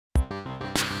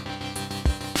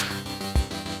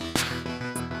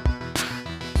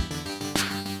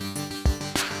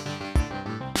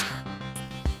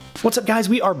What's up, guys?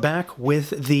 We are back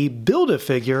with the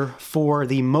Build-A-Figure for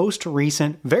the most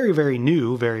recent, very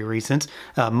recent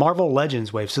Marvel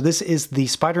Legends wave. So this is the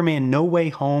Spider-Man No Way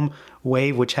Home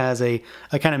wave, which has a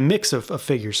kind of mix of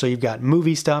figures. So you've got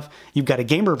movie stuff, you've got a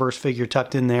Gamerverse figure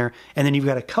tucked in there, and then you've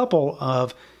got a couple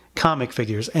of comic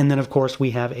figures. And then, of course,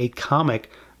 we have a comic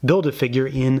Build-A-Figure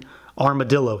in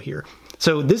Armadillo here.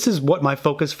 So this is what my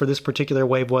focus for this particular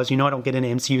wave was. You know, I don't get into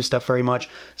MCU stuff very much,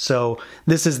 so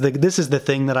this is the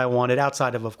thing that I wanted,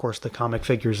 outside of course, the comic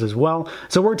figures as well.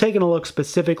 So we're taking a look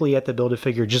specifically at the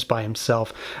Build-A-Figure just by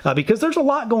himself, because there's a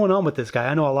lot going on with this guy.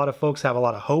 I know a lot of folks have a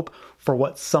lot of hope for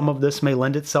what some of this may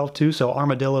lend itself to. So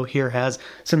Armadillo here has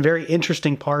some very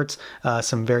interesting parts,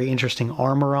 some very interesting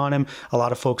armor on him. A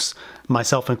lot of folks,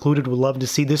 myself included, would love to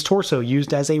see this torso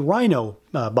used as a rhino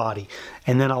body.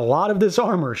 And then a lot of this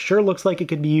armor sure looks like it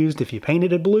could be used, if you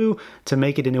painted it blue, to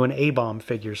make it into an A-bomb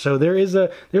figure. So there's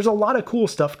a lot of cool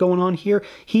stuff going on here.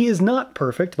 He is not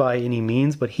perfect by any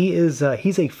means, but he's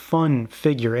a fun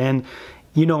figure. And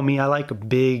you know me, I like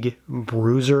big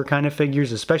bruiser kind of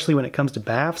figures, especially when it comes to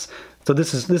BAFs. So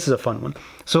this is a fun one.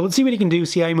 So let's see what he can do,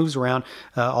 see how he moves around,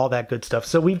 all that good stuff.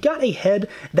 So we've got a head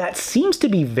that seems to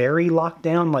be very locked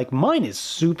down. Like, mine is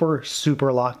super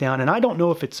locked down, and I don't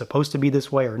know if it's supposed to be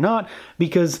this way or not,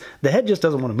 because the head just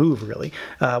doesn't want to move, really.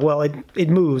 Well, it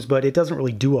moves, but it doesn't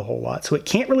really do a whole lot. So it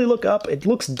can't really look up. It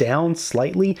looks down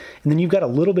slightly, and then you've got a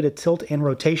little bit of tilt and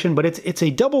rotation, but it's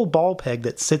a double ball peg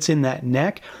that sits in that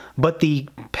neck, but the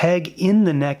peg in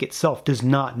the neck itself does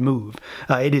not move.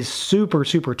 It is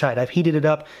super tight. I've heated it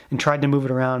up and tried to move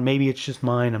it around. Maybe it's just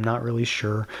mine, I'm not really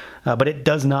sure. But it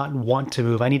does not want to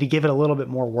move. I need to give it a little bit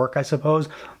more work, I suppose.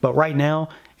 But right now,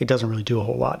 it doesn't really do a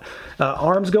whole lot.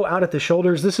 Arms go out at the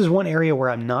shoulders. This is one area where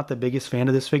I'm not the biggest fan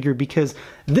of this figure, because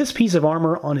this piece of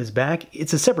armor on his back,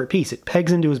 it's a separate piece. It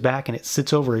pegs into his back and it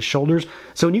sits over his shoulders.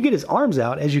 So when you get his arms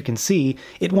out, as you can see,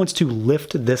 it wants to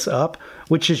lift this up,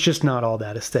 which is just not all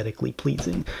that aesthetically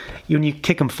pleasing. When you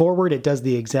kick him forward, it does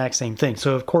the exact same thing.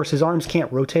 So of course his arms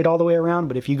can't rotate all the way around,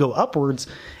 but if you go upwards,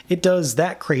 it does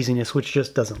that craziness, which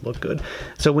just doesn't look good.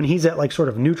 So when he's at like sort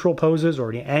of neutral poses,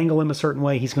 or you angle him a certain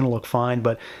way, he's going to look fine,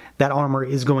 but that armor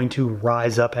is going to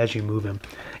rise up as you move him.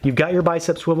 You've got your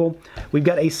bicep swivel. We've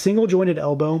got a single jointed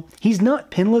elbow. He's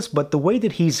not pinless, but the way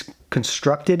that he's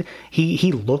constructed,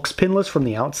 he looks pinless from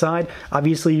the outside.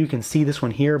 Obviously you can see this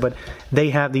one here, but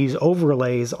they have these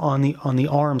overlays on the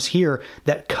arms here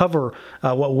that cover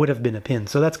what would have been a pin.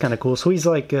 So that's kind of cool. So he's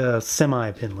like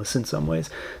semi-pinless in some ways.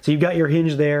 So you've got your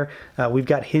hinge there. We've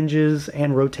got hinges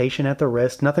and rotation at the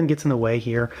wrist. Nothing gets in the way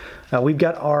here. We've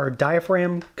got our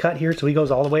diaphragm cut here, so he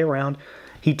goes all the way around.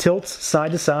 He tilts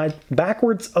side to side,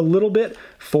 backwards a little bit,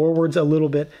 forwards a little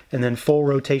bit, and then full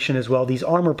rotation as well. These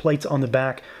armor plates on the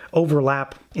back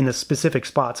overlap in the specific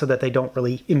spot so that they don't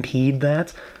really impede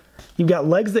that. You've got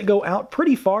legs that go out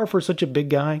pretty far for such a big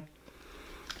guy.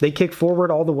 They kick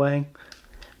forward all the way.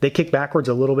 They kick backwards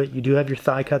a little bit. You do have your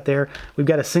thigh cut there. We've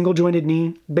got a single jointed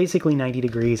knee, basically 90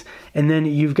 degrees. And then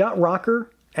you've got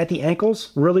rocker at the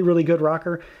ankles, really good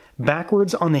rocker.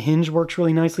 Backwards on the hinge works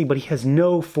really nicely, but he has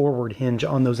no forward hinge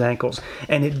on those ankles.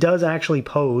 And it does actually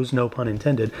pose, no pun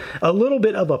intended, a little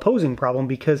bit of a posing problem,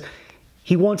 because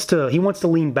he wants to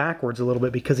lean backwards a little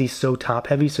bit because he's so top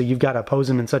heavy. So you've got to pose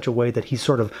him in such a way that he's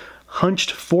sort of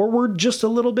hunched forward just a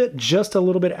little bit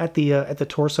at the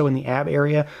torso and the ab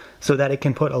area, so that it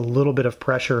can put a little bit of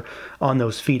pressure on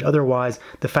those feet. Otherwise,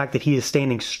 the fact that he is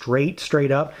standing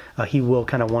straight up, he will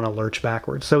kind of want to lurch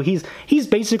backwards. So he's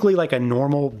basically like a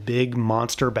normal big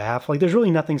monster BAF. Like, there's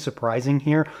really nothing surprising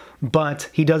here, but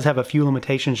he does have a few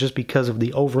limitations just because of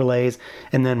the overlays,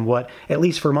 and then what, at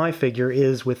least for my figure,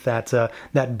 is with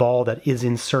that ball that is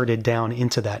inserted down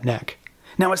into that neck.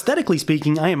 Now, aesthetically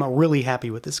speaking, I am really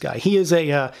happy with this guy. He is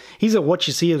he's a what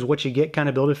you see is what you get kind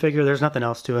of Build-A-Figure. There's nothing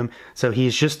else to him. So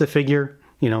he's just the figure,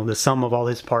 you know, the sum of all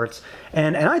his parts.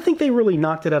 And I think they really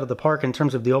knocked it out of the park in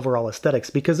terms of the overall aesthetics,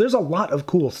 because there's a lot of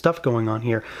cool stuff going on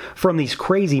here. From these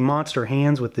crazy monster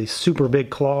hands with these super big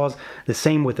claws, the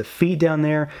same with the feet down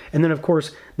there. And then, of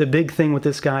course, the big thing with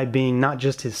this guy being not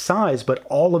just his size, but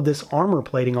all of this armor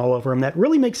plating all over him that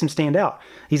really makes him stand out.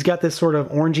 He's got this sort of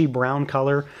orangey brown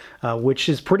color, which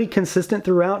is pretty consistent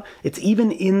throughout. It's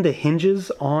even in the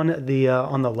hinges on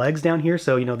the legs down here.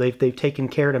 So, you know, they've taken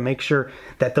care to make sure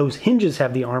that those hinges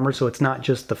have the armor, so it's not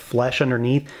just the flesh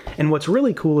underneath. And what's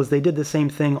really cool is they did the same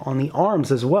thing on the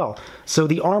arms as well. So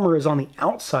the armor is on the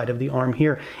outside of the arm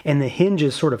here, and the hinge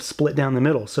is sort of split down the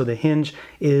middle. So the hinge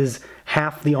is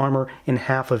half the armor and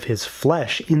half of his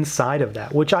flesh inside of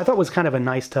that, which I thought was kind of a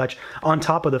nice touch, on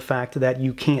top of the fact that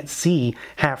you can't see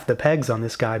half the pegs on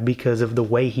this guy because of the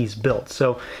way he's built.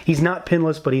 So he's not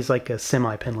pinless, but he's like a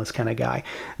semi-pinless kind of guy.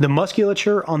 The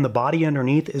musculature on the body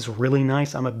underneath is really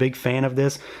nice. I'm a big fan of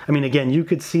this. I mean, again, you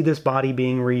could see this body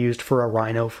being reused for a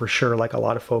rhino for sure, like a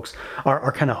lot of folks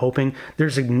are kind of hoping.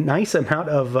 There's a nice amount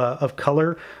of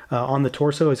color on the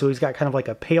torso, so he's got kind of like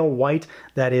a pale white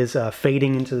that is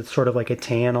fading into sort of like a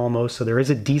tan almost, so there is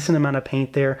a decent amount of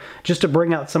paint there just to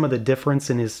bring out some of the difference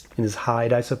in his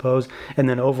hide, I suppose, and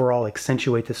then overall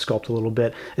accentuate the sculpt a little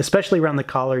bit, especially around the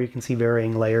collar. You can see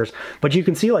varying layers, but you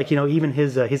can see, like, you know, even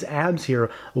his abs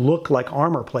here look like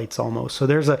armor plates almost. So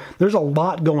there's a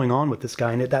lot going on with this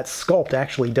guy, and that sculpt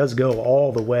actually does go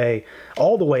all the way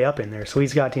up in there. So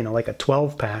he's got, you know, like a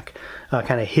 12-pack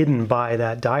kind of hidden by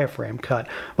that diaphragm cut.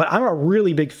 But I'm a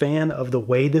really big fan of the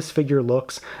way this figure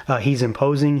looks. He's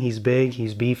imposing, he's big,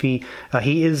 he's beefy.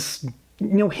 He is,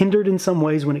 you know, hindered in some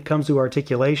ways when it comes to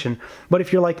articulation. But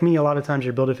if you're like me, a lot of times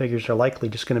your Build-A-Figures are likely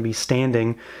just going to be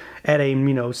standing at a, you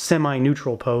know,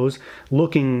 semi-neutral pose,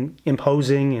 looking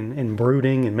imposing and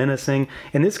brooding and menacing.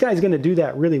 And this guy's going to do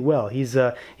that really well. He's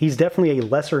definitely a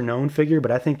lesser known figure,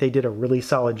 but I think they did a really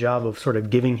solid job of sort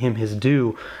of giving him his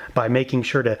due by making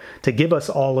sure to give us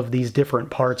all of these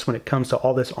different parts when it comes to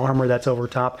all this armor that's over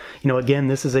top. You know, again,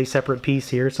 this is a separate piece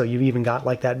here, so you've even got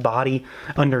like that body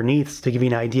underneath to give you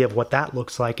an idea of what that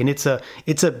looks like. And it's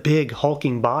a big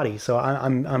hulking body, so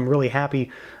I'm really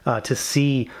happy to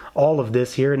see all of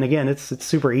this here. And again, it's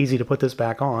super easy to put this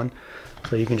back on,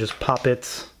 so you can just pop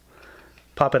it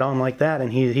on like that,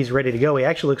 and he's ready to go. He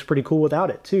actually looks pretty cool without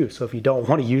it too, so if you don't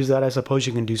want to use that, I suppose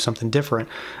you can do something different.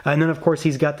 And then of course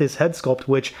he's got this head sculpt,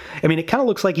 which, I mean, it kind of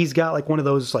looks like he's got like one of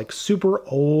those like super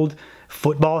old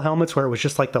football helmets where it was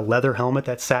just like the leather helmet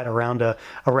that sat around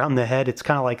the head. It's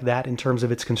kind of like that in terms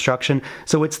of its construction.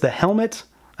 So it's the helmet,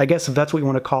 I guess, if that's what you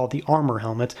want to call it, the armor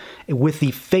helmet, with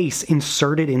the face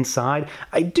inserted inside.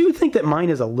 I do think that mine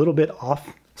is a little bit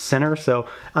off center, so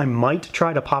I might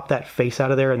try to pop that face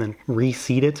out of there and then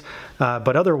reseat it.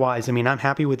 But otherwise, I mean, I'm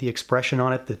happy with the expression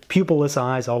on it. The pupilless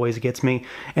eyes always gets me.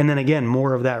 And then again,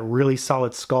 more of that really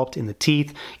solid sculpt in the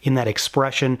teeth, in that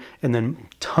expression, and then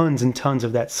tons and tons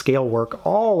of that scale work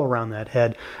all around that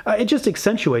head. It just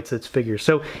accentuates its figure.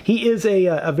 So he is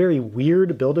a very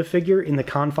weird Build-A-Figure in the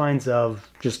confines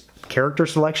of just character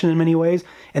selection in many ways.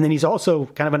 And then he's also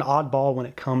kind of an oddball when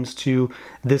it comes to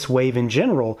this wave in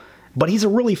general. But he's a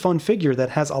really fun figure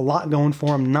that has a lot going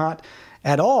for him, not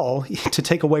at all to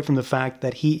take away from the fact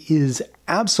that he is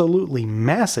absolutely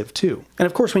massive too. And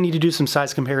of course we need to do some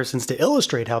size comparisons to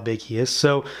illustrate how big he is.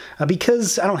 So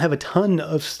because I don't have a ton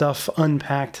of stuff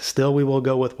unpacked still, we will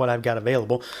go with what I've got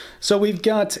available. So we've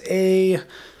got a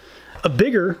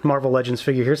bigger Marvel Legends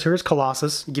figure here. So here's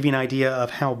Colossus, give you an idea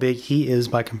of how big he is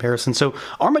by comparison. So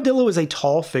Armadillo is a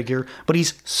tall figure, but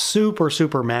he's super,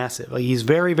 super massive. He's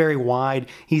very, very wide.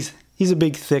 He's a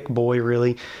big, thick boy,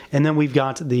 really. And then we've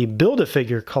got the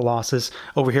Build-A-Figure Colossus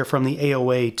over here from the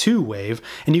AOA 2 wave.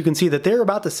 And you can see that they're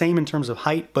about the same in terms of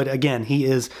height, but again,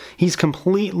 he's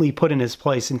completely put in his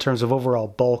place in terms of overall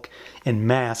bulk and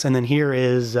mass. And then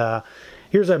here's a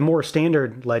more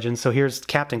standard legend. So here's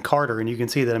Captain Carter, and you can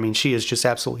see that, I mean, she is just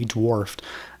absolutely dwarfed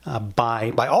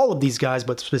by all of these guys,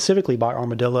 but specifically by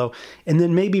Armadillo. And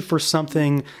then maybe for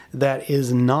something that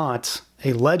is not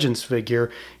a Legends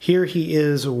figure, here he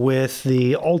is with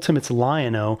the Ultimates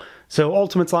Lion-O. So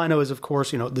Ultimates Lion-O is, of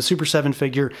course, you know, the Super 7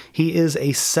 figure. He is a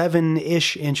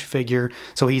 7-ish inch figure,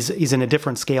 so he's in a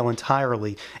different scale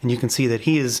entirely. And you can see that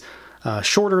he is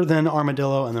shorter than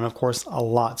Armadillo, and then of course a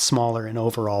lot smaller in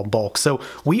overall bulk. So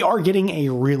we are getting a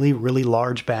really, really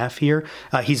large BAF here.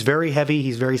 He's very heavy,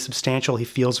 he's very substantial, he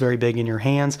feels very big in your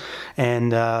hands,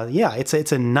 and yeah,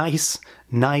 it's a nice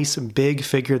big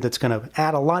figure that's going to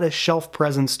add a lot of shelf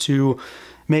presence to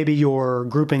maybe your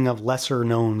grouping of lesser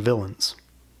known villains.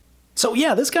 So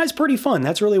yeah, this guy's pretty fun.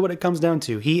 That's really what it comes down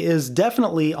to. He is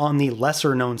definitely on the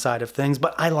lesser known side of things,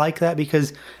 but I like that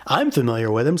because I'm familiar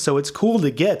with him, so it's cool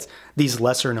to get these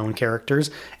lesser known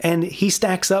characters, and he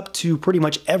stacks up to pretty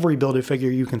much every Build-A-Figure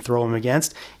you can throw him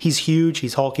against. He's huge,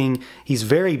 he's hulking, he's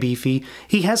very beefy.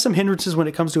 He has some hindrances when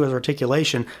it comes to his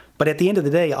articulation, But at the end of the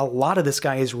day, a lot of this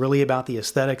guy is really about the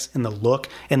aesthetics and the look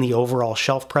and the overall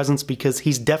shelf presence, because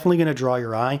he's definitely going to draw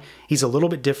your eye. He's a little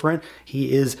bit different.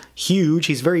 He is huge.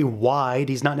 He's very wide.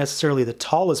 He's not necessarily the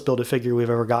tallest Build-A-Figure we've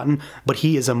ever gotten, but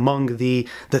he is among the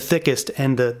thickest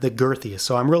and the girthiest.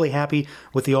 So I'm really happy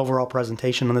with the overall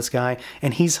presentation on this guy,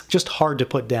 and he's just hard to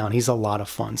put down. He's a lot of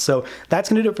fun. So that's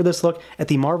going to do it for this look at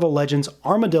the Marvel Legends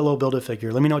Armadillo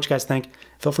Build-A-Figure. Let me know what you guys think.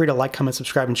 Feel free to like, comment,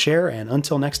 subscribe, and share, and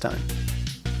until next time.